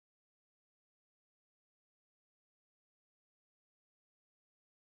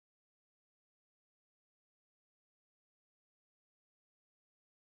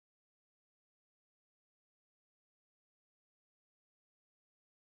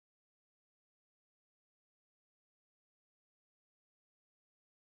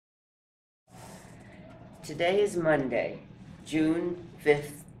Today is Monday, June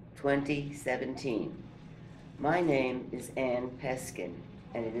 5th, 2017. My name is Ann Peskin,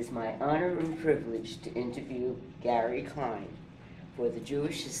 and it is my honor and privilege to interview Gary Klein for the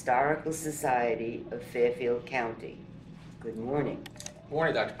Jewish Historical Society of Fairfield County. Good morning. Good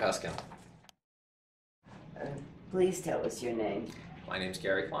morning, Dr. Peskin. Please tell us your name. My name's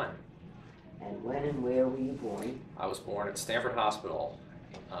Gary Klein. And when and where were you born? I was born at Stanford Hospital,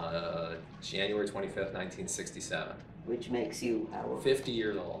 January 25th, 1967. Which makes you how old? 50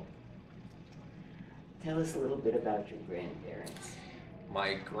 years old. Tell us a little bit about your grandparents.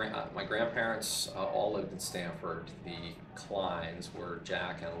 My grandparents all lived in Stanford. The Kleins were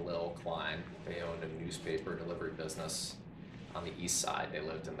Jack and Lil Klein. They owned a newspaper delivery business on the east side. They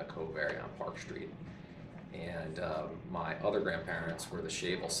lived in the Cove area on Park Street. And my other grandparents were the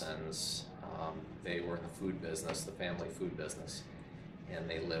Shavelsons. They were in the food business, the family food business. And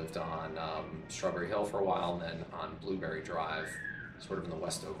they lived on Strawberry Hill for a while, and then on Blueberry Drive, sort of in the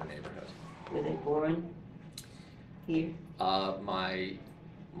Westover neighborhood. Were they born here? My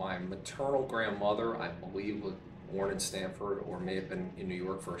maternal grandmother, I believe, was born in Stanford, or may have been in New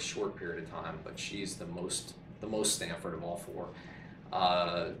York for a short period of time, but she's the most Stanford of all four.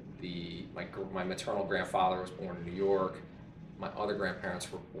 My maternal grandfather was born in New York. My other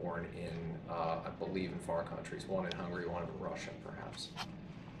grandparents were born in, I believe, in far countries, one in Hungary, one in Russia, perhaps.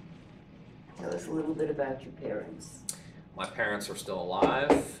 Tell us a little bit about your parents. My parents are still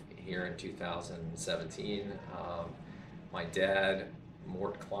alive here in 2017. My dad,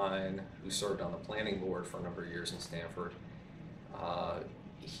 Mort Klein, who served on the planning board for a number of years in Stanford,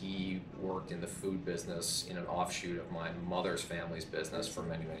 he worked in the food business in an offshoot of my mother's family's business for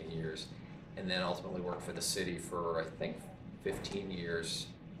many, many years, and then ultimately worked for the city for, I think, 15 years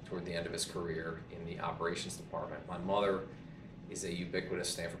toward the end of his career in the operations department. My mother is a ubiquitous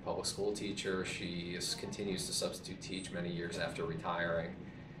Stanford public school teacher. She continues to substitute teach many years after retiring.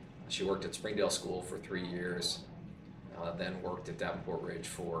 She worked at Springdale School for 3 years, then worked at Davenport Ridge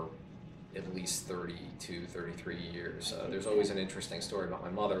for at least 32, 33 years. There's always an interesting story about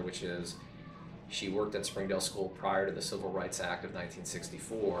my mother, which is she worked at Springdale School prior to the Civil Rights Act of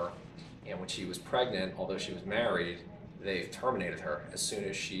 1964, and when she was pregnant, although she was married, they terminated her as soon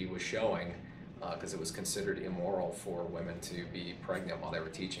as she was showing, because it was considered immoral for women to be pregnant while they were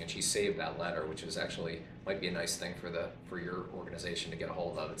teaching. And she saved that letter, which is actually might be a nice thing for your organization to get a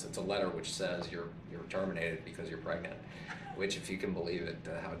hold of. It's a letter which says you're terminated because you're pregnant, which, if you can believe it,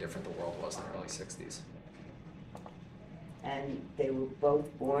 how different the world was in the early 60s. And they were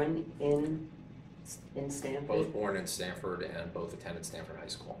both born in Stanford? Both born in Stanford and both attended Stanford High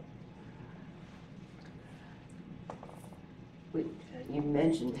School. You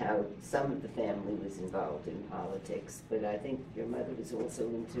mentioned how some of the family was involved in politics, but I think your mother was also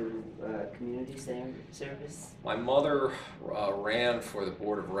into community service? My mother ran for the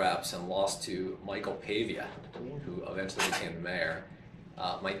Board of Reps and lost to Michael Pavia, who eventually became the mayor.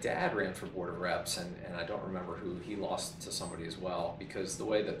 My dad ran for Board of Reps, and I don't remember who. He lost to somebody as well, because the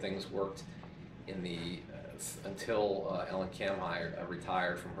way that things worked in the until Ellen Kamhai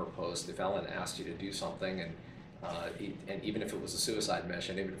retired from her post, if Ellen asked you to do something, and even if it was a suicide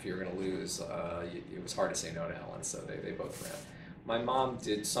mission, even if you were going to lose, it was hard to say no to Ellen, so they both ran. My mom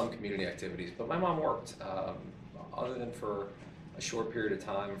did some community activities, but my mom worked, other than for a short period of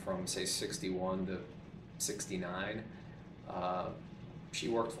time from, say, 61 to 69, she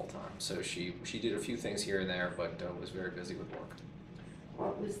worked full time. So she did a few things here and there, but was very busy with work.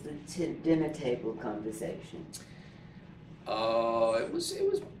 What was the dinner table conversation? It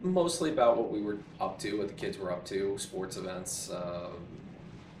was mostly about what we were up to, what the kids were up to, sports events,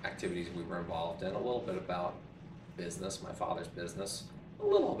 activities we were involved in, a little bit about business, my father's business, a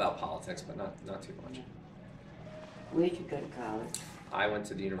little about politics, but not too much. Where'd you go to college? I went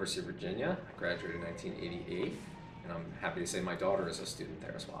to the University of Virginia. I graduated in 1988, and I'm happy to say my daughter is a student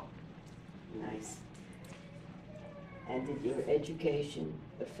there as well. Nice. And did your education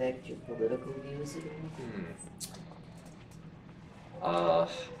affect your political views at all?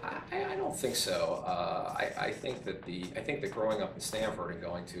 I don't think so. I think that growing up in Stanford and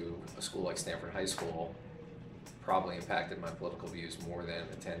going to a school like Stanford High School probably impacted my political views more than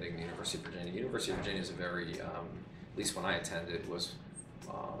attending the University of Virginia. University of Virginia is a very, at least when I attended, was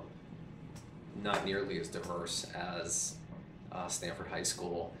not nearly as diverse as Stanford High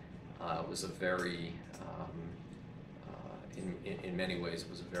School. It was a very, in many ways, it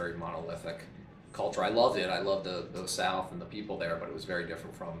was a very monolithic culture. I loved it. I loved the South and the people there, but it was very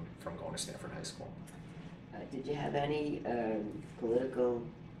different from going to Stanford High School. Did you have any political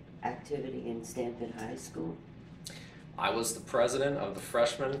activity in Stanford High School? I was the president of the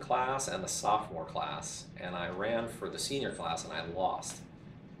freshman class and the sophomore class, and I ran for the senior class and I lost.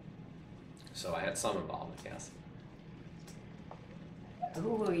 So I had some involvement, yes. Who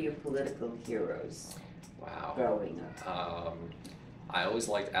were your political heroes Wow. growing up? I always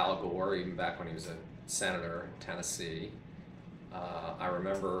liked Al Gore, even back when he was a senator in Tennessee. I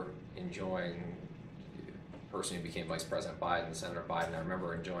remember enjoying the person who became Vice President Biden, Senator Biden. I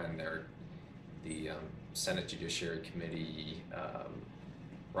remember enjoying the Senate Judiciary Committee,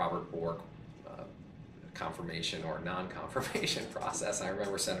 Robert Bork confirmation or non-confirmation process. I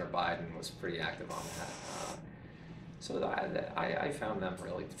remember Senator Biden was pretty active on that. So I found them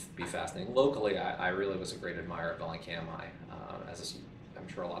really to be fascinating. Locally, I really was a great admirer of Ellen Kamai, I'm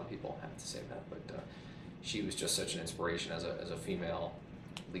sure a lot of people have to say that, but she was just such an inspiration as a female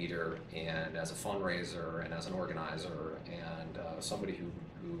leader and as a fundraiser and as an organizer and somebody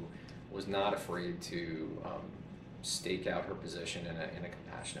who was not afraid to stake out her position in a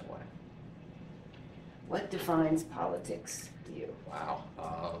compassionate way. What defines politics to you? Wow.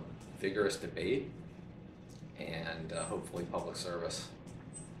 Vigorous debate and hopefully public service.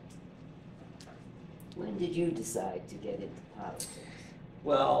 When did you decide to get into politics?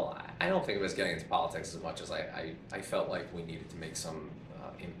 Well, I don't think it was getting into politics as much as I felt like we needed to make some,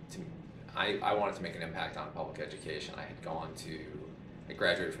 I wanted to make an impact on public education. I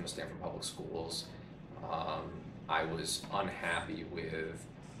graduated from the Stanford Public Schools. I was unhappy with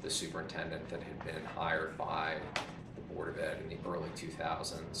the superintendent that had been hired by the Board of Ed in the early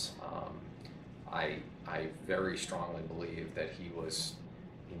 2000s. I very strongly believe that he was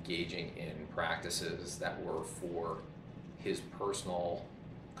engaging in practices that were for his personal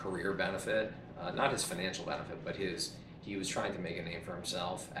career benefit, not his financial benefit, but he was trying to make a name for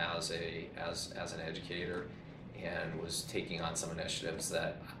himself as an educator, and was taking on some initiatives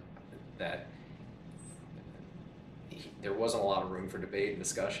that there wasn't a lot of room for debate and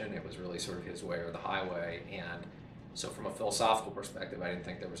discussion. It was really sort of his way or the highway, and so from a philosophical perspective, I didn't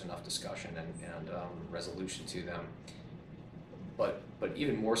think there was enough discussion and resolution to them. But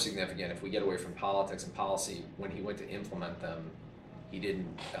even more significant, if we get away from politics and policy, when he went to implement them, he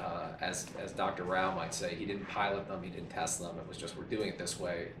didn't, as Dr. Rao might say, he didn't pilot them, he didn't test them. It was just, we're doing it this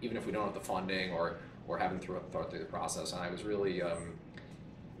way, even if we don't have the funding or haven't thought through the process. And I was really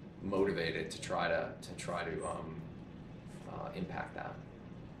motivated to try to impact that.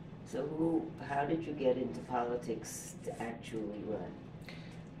 So how did you get into politics to actually run?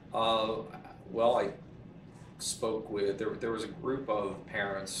 Well, I spoke with, there was a group of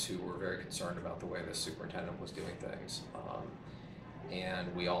parents who were very concerned about the way the superintendent was doing things.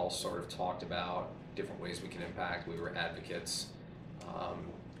 And we all sort of talked about different ways we can impact. We were advocates.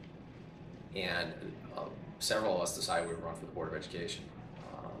 And several of us decided we would run for the Board of Education.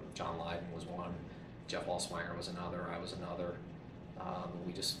 John Lydon was one, Jeff Alsmeyer was another, I was another.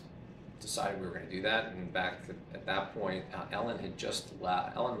 We just decided we were going to do that, and back at that point, Ellen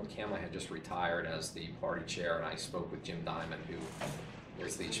Kamai had just retired as the party chair, and I spoke with Jim Diamond, who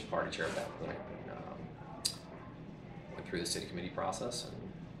was the party chair at that point, and went through the city committee process, and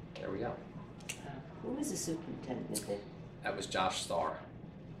there we go. Who was the superintendent then? That was Josh Starr.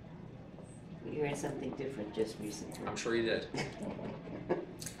 You heard something different just recently. I'm sure he did.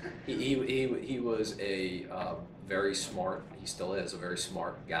 He was a very smart, he still is a very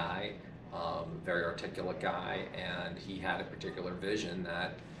smart guy, very articulate guy, and he had a particular vision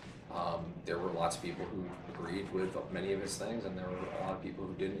that there were lots of people who agreed with many of his things, and there were a lot of people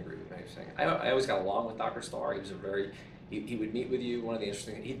who didn't agree with many of his things. I always got along with Dr. Starr. He was he would meet with you. One of the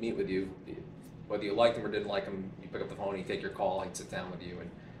interesting things, he'd meet with you, whether you liked him or didn't like him, you pick up the phone, he'd take your call, he'd sit down with you, and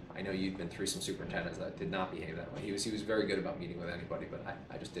I know you'd been through some superintendents that did not behave that way. He was very good about meeting with anybody, but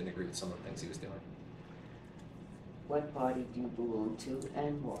I just didn't agree with some of the things he was doing. What party do you belong to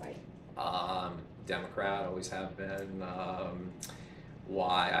and why? Democrat, always have been.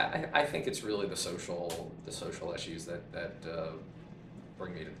 Why? I think it's really the social issues that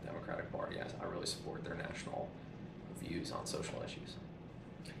bring me to the Democratic Party. I really support their national views on social issues.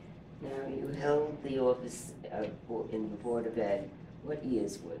 Now, you held the office in the Board of Ed. What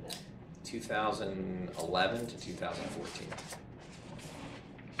years were that? 2011 to 2014.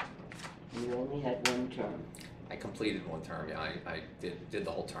 You only had one term. I completed one term. Yeah, I did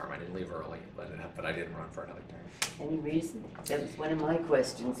the whole term. I didn't leave early, but I didn't run for another term. Any reason? That was one of my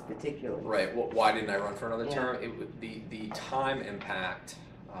questions, particularly. Right. Well, why didn't I run for another term? It would the time impact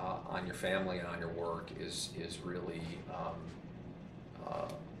on your family and on your work is really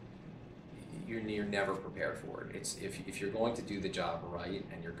you're never prepared for it. It's if you're going to do the job right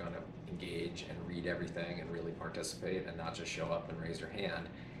and you're going to engage and read everything and really participate and not just show up and raise your hand,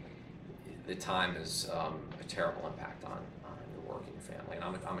 the time is a terrible impact on your work and your family. And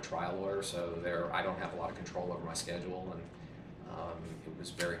I'm a trial lawyer, so I don't have a lot of control over my schedule, and it was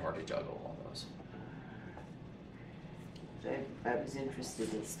very hard to juggle all those. I was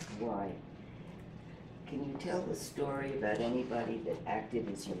interested as to why. Can you tell the story about anybody that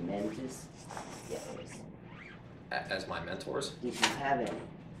acted as your mentors? Yes. As my mentors? Did you have any?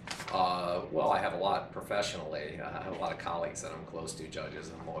 Well, I have a lot professionally. I have a lot of colleagues that I'm close to, judges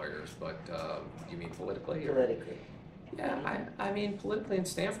and lawyers, but you mean politically? Politically. Yeah, I mean, politically in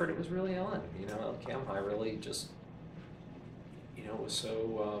Stanford, it was really Ellen. You know, Ellen Kamhi really just, you know, was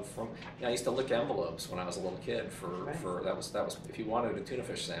so I used to lick envelopes when I was a little kid for that was if you wanted a tuna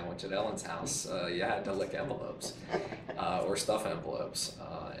fish sandwich at Ellen's house, you had to lick envelopes or stuff envelopes,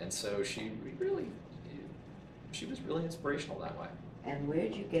 and so she was really inspirational that way. And where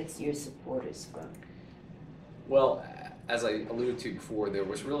did you get your supporters from? Well, as I alluded to before, there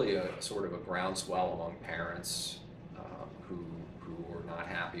was really a sort of a groundswell among parents who were not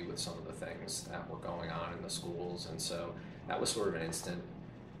happy with some of the things that were going on in the schools, and so that was sort of an instant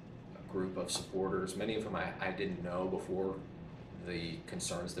group of supporters. Many of them I didn't know before the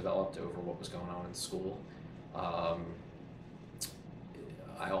concerns developed over what was going on in school.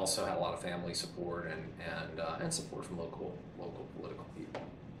 I also had a lot of family support and support from local political people.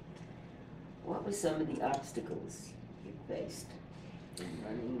 What were some of the obstacles you faced in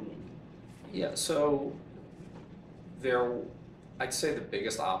running? Yeah, so I'd say the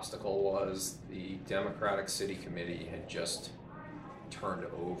biggest obstacle was the Democratic City Committee had just turned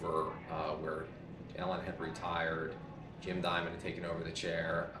over, where Ellen had retired, Jim Diamond had taken over the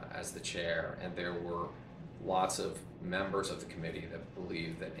chair as the chair, and there were lots of members of the committee that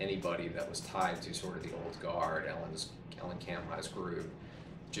believed that anybody that was tied to sort of the old guard, Ellen Kamhi's group,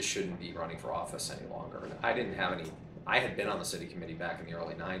 just shouldn't be running for office any longer. And I had been on the city committee back in the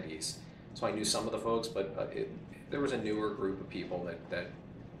early 90s, so I knew some of the folks, but there was a newer group of people that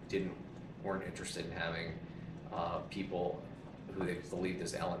weren't interested in having people who they believed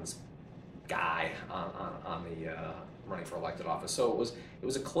as Ellen's guy on the running for elected office. So it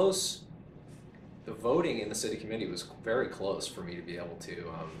was a close. The voting in the city committee was very close for me to be able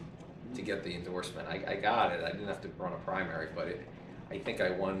to get the endorsement. I got it. I didn't have to run a primary, but I think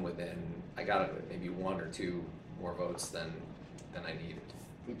I won I got maybe one or two more votes than I needed.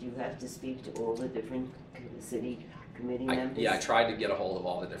 Did you have to speak to all the different city committee members? Yeah, I tried to get a hold of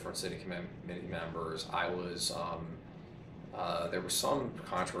all the different city committee members. I was, there was some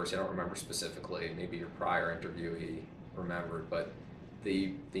controversy, I don't remember specifically, maybe your prior interviewee remembered, but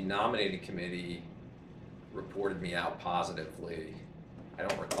the nominating committee reported me out positively. I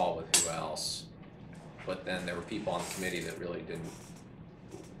don't recall with who else, but then there were people on the committee that really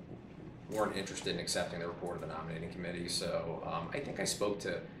weren't interested in accepting the report of the nominating committee. So I think I spoke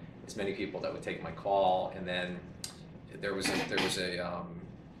to as many people that would take my call, and then there was an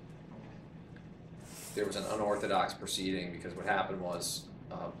unorthodox proceeding, because what happened was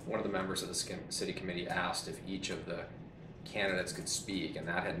one of the members of the city committee asked if each of the candidates could speak, and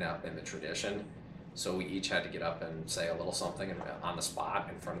that had not been the tradition. So we each had to get up and say a little something on the spot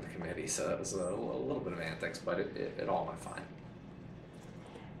in front of the committee. So it was a little bit of antics, but it all went fine.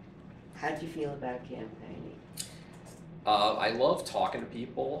 How did you feel about campaigning? I love talking to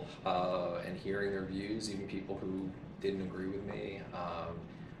people and hearing their views, even people who didn't agree with me.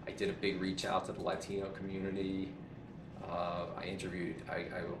 I did a big reach out to the Latino community. I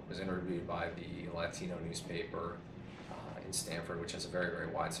was interviewed by the Latino newspaper in Stanford, which has a very, very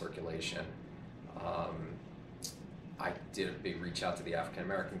wide circulation. I did a big reach out to the African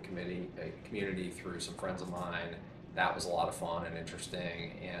American community through some friends of mine. That was a lot of fun and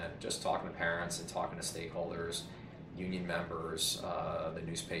interesting, and just talking to parents and talking to stakeholders, union members, the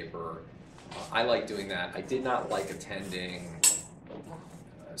newspaper. I like doing that. I did not like attending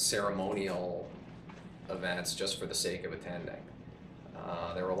ceremonial events just for the sake of attending.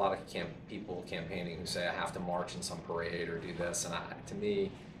 There were a lot of people campaigning who say, I have to march in some parade or do this, and to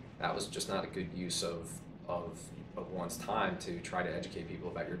me, that was just not a good use of one's time to try to educate people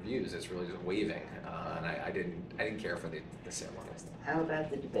about your views. It's really just waving, and I didn't care for the ceremonial stuff. How about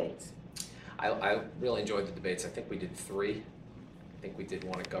the debates? I really enjoyed the debates. I think we did 3. I think we did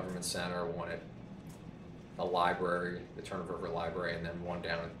one at Government Center, one at a library, the Turner River Library, and then one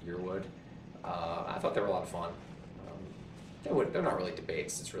down at Yearwood. I thought they were a lot of fun. They're not really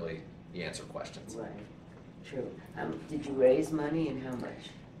debates. It's really you answer questions. Right. True. Did you raise money, and how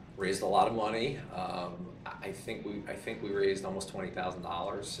much? Raised a lot of money. I think we raised almost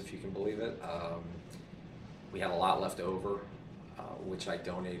 $20,000, if you can believe it. We had a lot left over, which I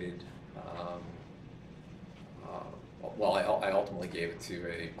donated well, I ultimately gave it to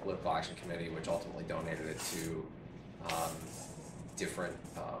a political action committee, which ultimately donated it to different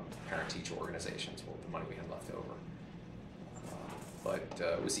parent-teacher organizations with the money we had left over. But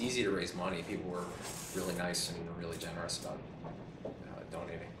it was easy to raise money. People were really nice and really generous about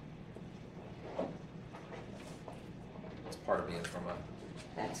donating. It's part of being from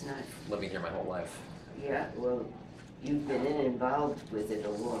That's nice. living here my whole life. Yeah, well, you've been involved with it a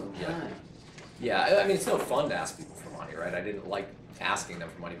long time. Yeah, I mean, it's no fun to ask people for money, right? I didn't like asking them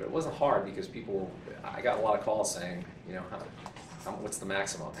for money, but it wasn't hard because I got a lot of calls saying, you know, what's the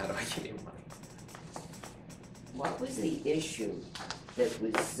maximum? How do I give you money? What was the issue that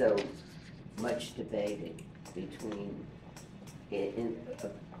was so much debated between in a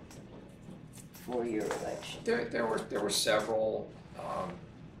four-year election? There were several.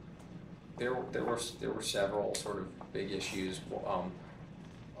 There were several sort of big issues.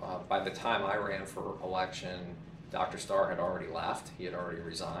 By the time I ran for election, Dr. Starr had already left. He had already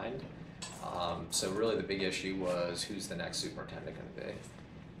resigned. So really the big issue was who's the next superintendent going to be.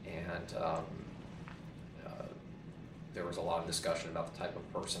 And there was a lot of discussion about the type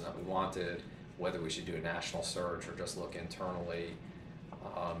of person that we wanted, whether we should do a national search or just look internally.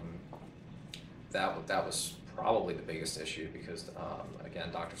 That was probably the biggest issue because,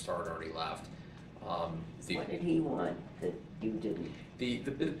 again, Dr. Starr had already left. What did he want that you didn't? The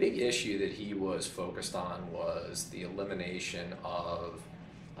big issue that he was focused on was the elimination of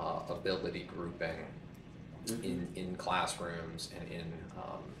ability grouping in classrooms and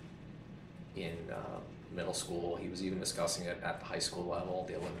in middle school. He was even discussing it at the high school level,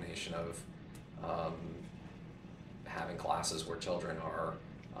 the elimination of having classes where children are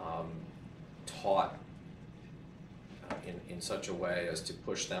taught in such a way as to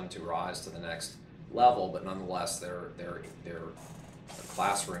push them to rise to the next level, but nonetheless their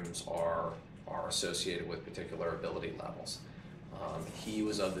classrooms are associated with particular ability levels. He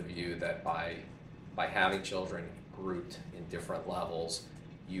was of the view that by having children grouped in different levels,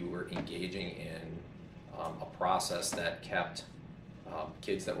 you were engaging in a process that kept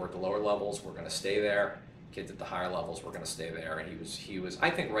kids that were at the lower levels were going to stay there, kids at the higher levels were going to stay there, and he was I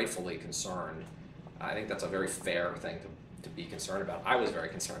think rightfully concerned. I think that's a very fair thing to be concerned about. I was very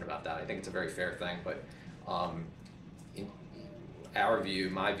concerned about that. I think it's a very fair thing, but in our view,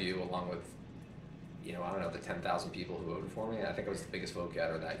 my view, along with, you know, I don't know, the 10,000 people who voted for me, I think I was the biggest vote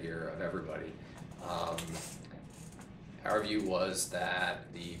getter that year of everybody. Our view was that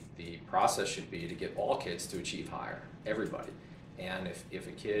the process should be to get all kids to achieve higher, everybody. And if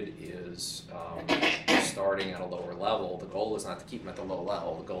a kid is starting at a lower level, the goal is not to keep them at the low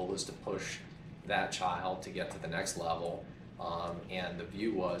level. The goal is to push that child to get to the next level. And the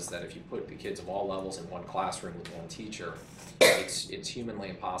view was that if you put the kids of all levels in one classroom with one teacher, it's humanly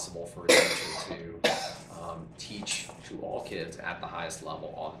impossible for a teacher to teach to all kids at the highest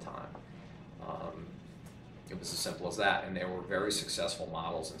level all the time. It was as simple as that, and there were very successful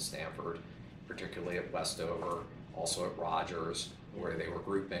models in Stanford, particularly at Westover, also at Rogers, where they were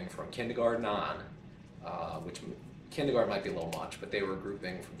grouping from kindergarten on, which kindergarten might be a little much, but they were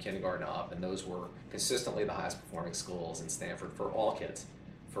grouping from kindergarten up, and those were consistently the highest performing schools in Stanford for all kids,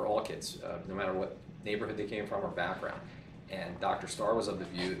 no matter what neighborhood they came from or background. And Dr. Starr was of the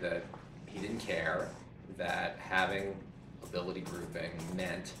view that he didn't care, that having ability grouping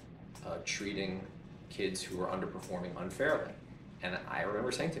meant treating kids who were underperforming unfairly. And I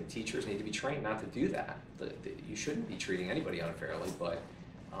remember saying to him, teachers need to be trained not to do that. You shouldn't be treating anybody unfairly, but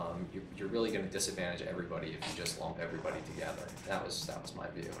you're really going to disadvantage everybody if you just lump everybody together. That was my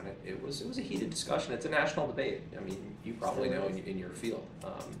view, and it was a heated discussion. It's a national debate. I mean, you probably know in your field,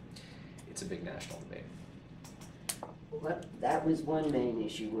 it's a big national debate. Well, that was one main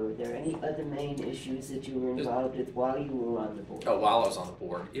issue. Were there any other main issues that you were involved with while you were on the board? Oh, while I was on the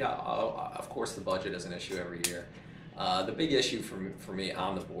board, yeah. Of course, the budget is an issue every year. The big issue for me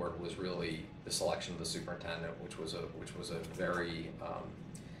on the board was really the selection of the superintendent, which was a very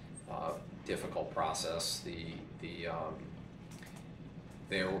difficult process.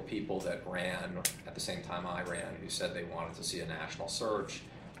 There were people that ran at the same time I ran who said they wanted to see a national search,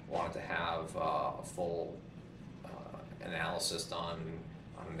 wanted to have a full analysis done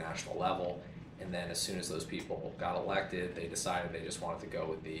on a national level, and then as soon as those people got elected, they decided they just wanted to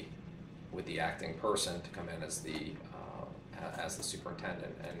go with the acting person to come in as the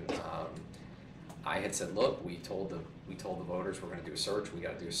superintendent. And I had said, look, we told the voters we're going to do a search. We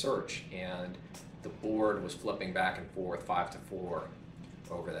got to do a search, and the board was flipping back and forth 5-4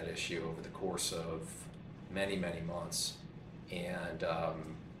 over that issue over the course of many months, and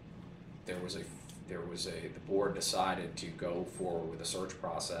the board decided to go forward with a search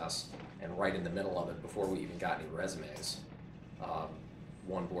process, And right in the middle of it, before we even got any resumes,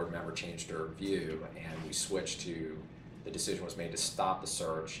 one board member changed her view, and we switched to, the decision was made to stop the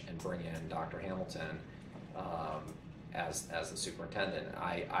search and bring in Dr. Hamilton as the superintendent.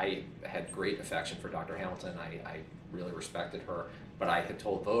 I had great affection for Dr. Hamilton. I really respected her, but I had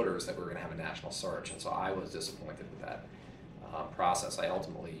told voters that we were going to have a national search, and so I was disappointed with that process. I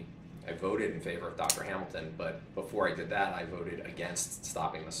voted in favor of Dr. Hamilton, but before I did that, I voted against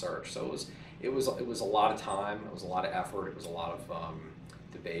stopping the search. So it was a lot of time, it was a lot of effort, it was a lot of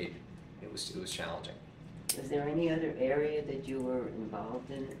debate. It was challenging. Was there any other area that you were involved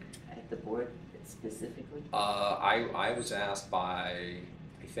in at the board specifically? I was asked by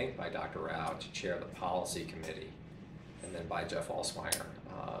Dr. Rao to chair the policy committee, and then by Jeff Alsmeyer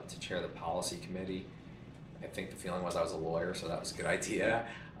to chair the policy committee. I think the feeling was I was a lawyer, so that was a good idea.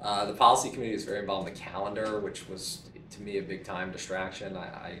 The policy committee was very involved in the calendar, which was, to me, a big time distraction.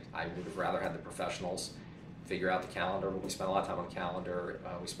 I would have rather had the professionals figure out the calendar, but we spent a lot of time on the calendar.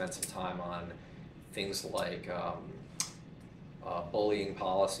 We spent some time on things like bullying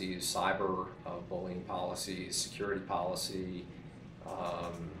policies, cyber bullying policies, security policy.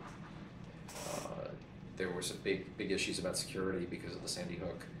 There were some big issues about security because of the Sandy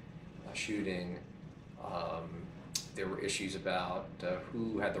Hook shooting. There were issues about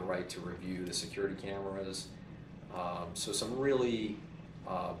who had the right to review the security cameras. So some really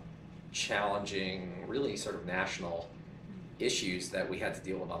challenging, really sort of national issues that we had to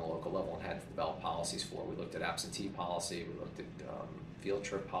deal with on a local level and had to develop policies for. We looked at absentee policy, we looked at field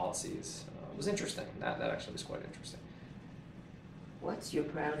trip policies. It was interesting. That actually was quite interesting. What's your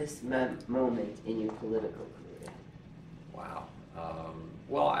proudest moment in your political career? Wow.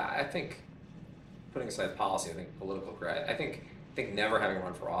 Well, I think, putting aside policy, I think political career, I think never having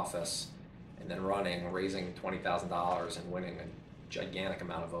run for office and then running, raising $20,000 and winning a gigantic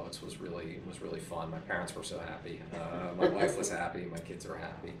amount of votes was really fun. My parents were so happy. My wife was happy. My kids were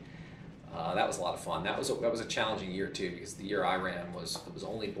happy. That was a lot of fun. That was a challenging year too, because the year I ran was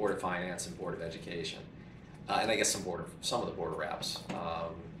only Board of Finance and Board of Education, and I guess some of the board of reps.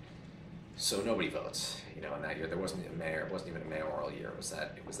 So nobody votes, in that year. There wasn't a mayor. It wasn't even a mayoral year. It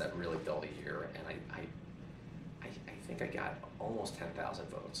was that really dull year, and I think I got almost 10,000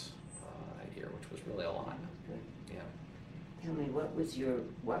 votes that year, which was really a lot. Good. Yeah. Tell me, what was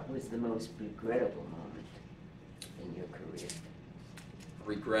the most regrettable moment in your career?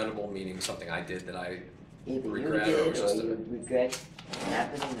 Regrettable meaning something I did that I Either regret, you or did just or you regret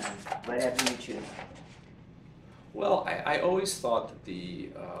happening, or whatever you choose. Well, I always thought that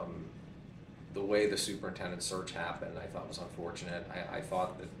the way the superintendent search happened, I thought was unfortunate. I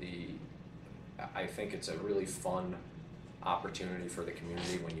thought that I think it's a really fun opportunity for the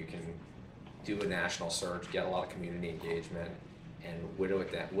community when you can do a national search, get a lot of community engagement, and winnow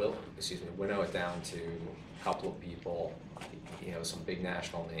it down to a couple of people, some big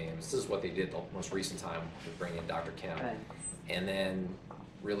national names. This is what they did the most recent time to bring in Dr. Kim. Right. And then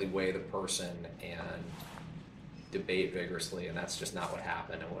really weigh the person and debate vigorously, and that's just not what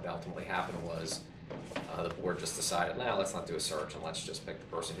happened. And what ultimately happened was the board just decided, now let's not do a search and let's just pick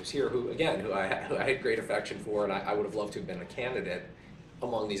the person who's here, who I had great affection for, and I would have loved to have been a candidate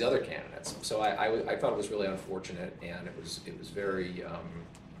among these other candidates. So I thought it was really unfortunate, and it was very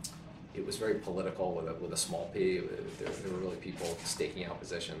political with a small p. There were really people staking out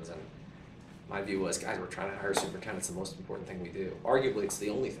positions, and my view was, guys, we're trying to hire superintendents. The most important thing we do. Arguably, it's the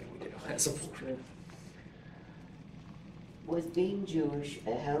only thing we do as a board. Was being Jewish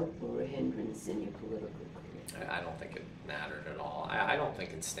a help or a hindrance in your political career? I don't think it mattered at all. I don't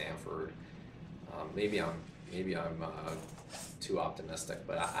think in Stanford. Maybe I'm too optimistic,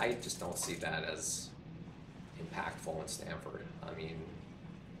 but I just don't see that as impactful in Stanford. I mean,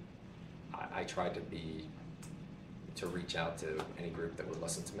 I tried to reach out to any group that would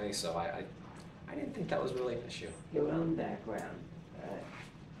listen to me, so I didn't think that was really an issue. Your own background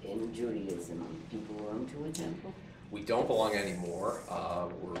in Judaism, people belong to a temple? We don't belong anymore.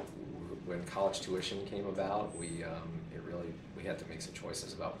 When college tuition came about, we had to make some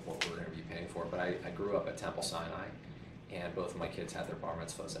choices about what we were going to be paying for. But I grew up at Temple Sinai, and both of my kids had their bar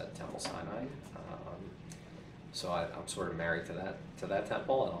mitzvahs at Temple Sinai. So I'm sort of married to that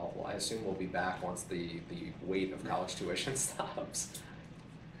temple, and I assume we'll be back once the weight of college tuition stops.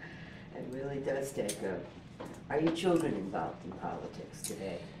 It really does take a. Are your children involved in politics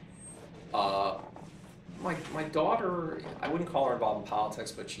today? My daughter, I wouldn't call her involved in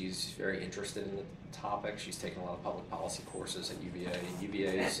politics, but she's very interested in the topic. She's taken a lot of public policy courses at UVA.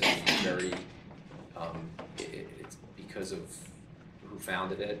 UVA is very, it's because of who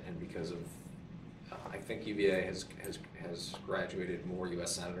founded it and because of I think UVA has graduated more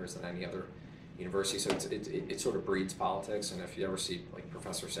U.S. senators than any other university, so it sort of breeds politics. And if you ever see like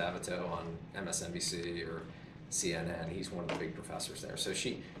Professor Savito on MSNBC or CNN, he's one of the big professors there. So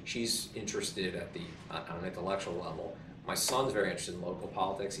she's interested at the on an intellectual level. My son's very interested in local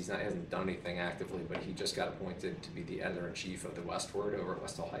politics. He hasn't done anything actively, but he just got appointed to be the editor-in-chief of the Westward over at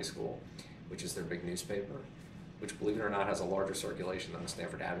West Hill High School, which is their big newspaper, which, believe it or not, has a larger circulation than the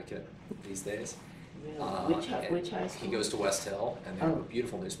Stanford Advocate these days. Really? Which high school? He goes to West Hill, and they have a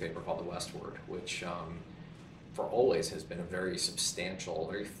beautiful newspaper called the Westward, which for always has been a very substantial,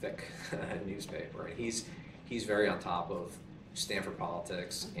 very thick newspaper. And he's very on top of Stanford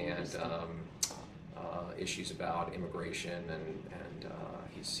politics and issues about immigration, and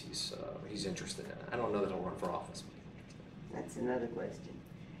he's interested in it. I don't know that he'll run for office. That's another question.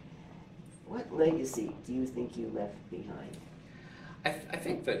 What legacy do you think you left behind? I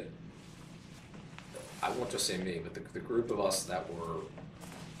think that, I won't just say me, but the group of us that were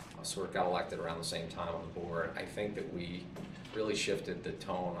sort of got elected around the same time on the board, I think that we really shifted the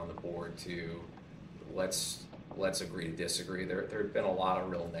tone on the board to let's agree to disagree. There had been a lot of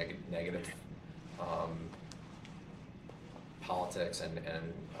real negative politics and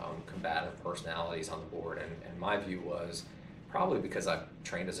combative personalities on the board, and my view was, probably because I've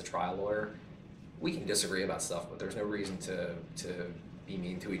trained as a trial lawyer, we can disagree about stuff, but there's no reason to be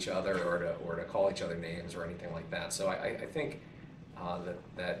mean to each other or to call each other names or anything like that. So I think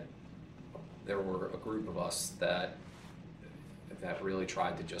that there were a group of us that really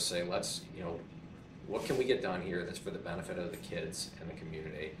tried to just say, let's, what can we get done here that's for the benefit of the kids and the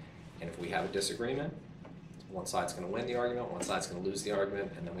community? And if we have a disagreement, one side's going to win the argument, one side's going to lose the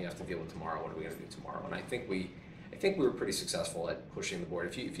argument, and then we have to deal with tomorrow. What are we going to do tomorrow? And I think we were pretty successful at pushing the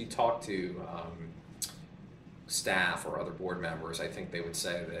board. If you talk to staff or other board members, I think they would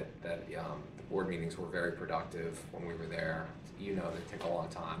say that the board meetings were very productive when we were there. They take a long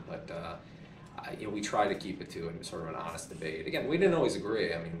time, but we try to keep it to sort of an honest debate. Again, we didn't always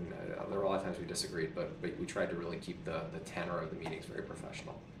agree. I mean, there were a lot of times we disagreed, but we tried to really keep the tenor of the meetings very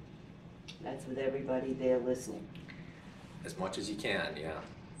professional. That's with everybody there listening. As much as you can, yeah.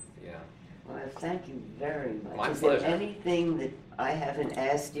 Well, thank you very much. My Is pleasure. there anything that I haven't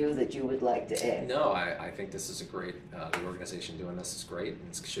asked you that you would like to add? No, I think this is a great, the organization doing this is great, and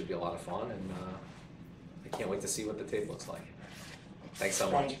it should be a lot of fun, and I can't wait to see what the tape looks like. Thanks so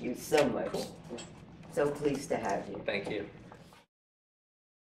much. Thank you so much. Cool. So pleased to have you. Thank you.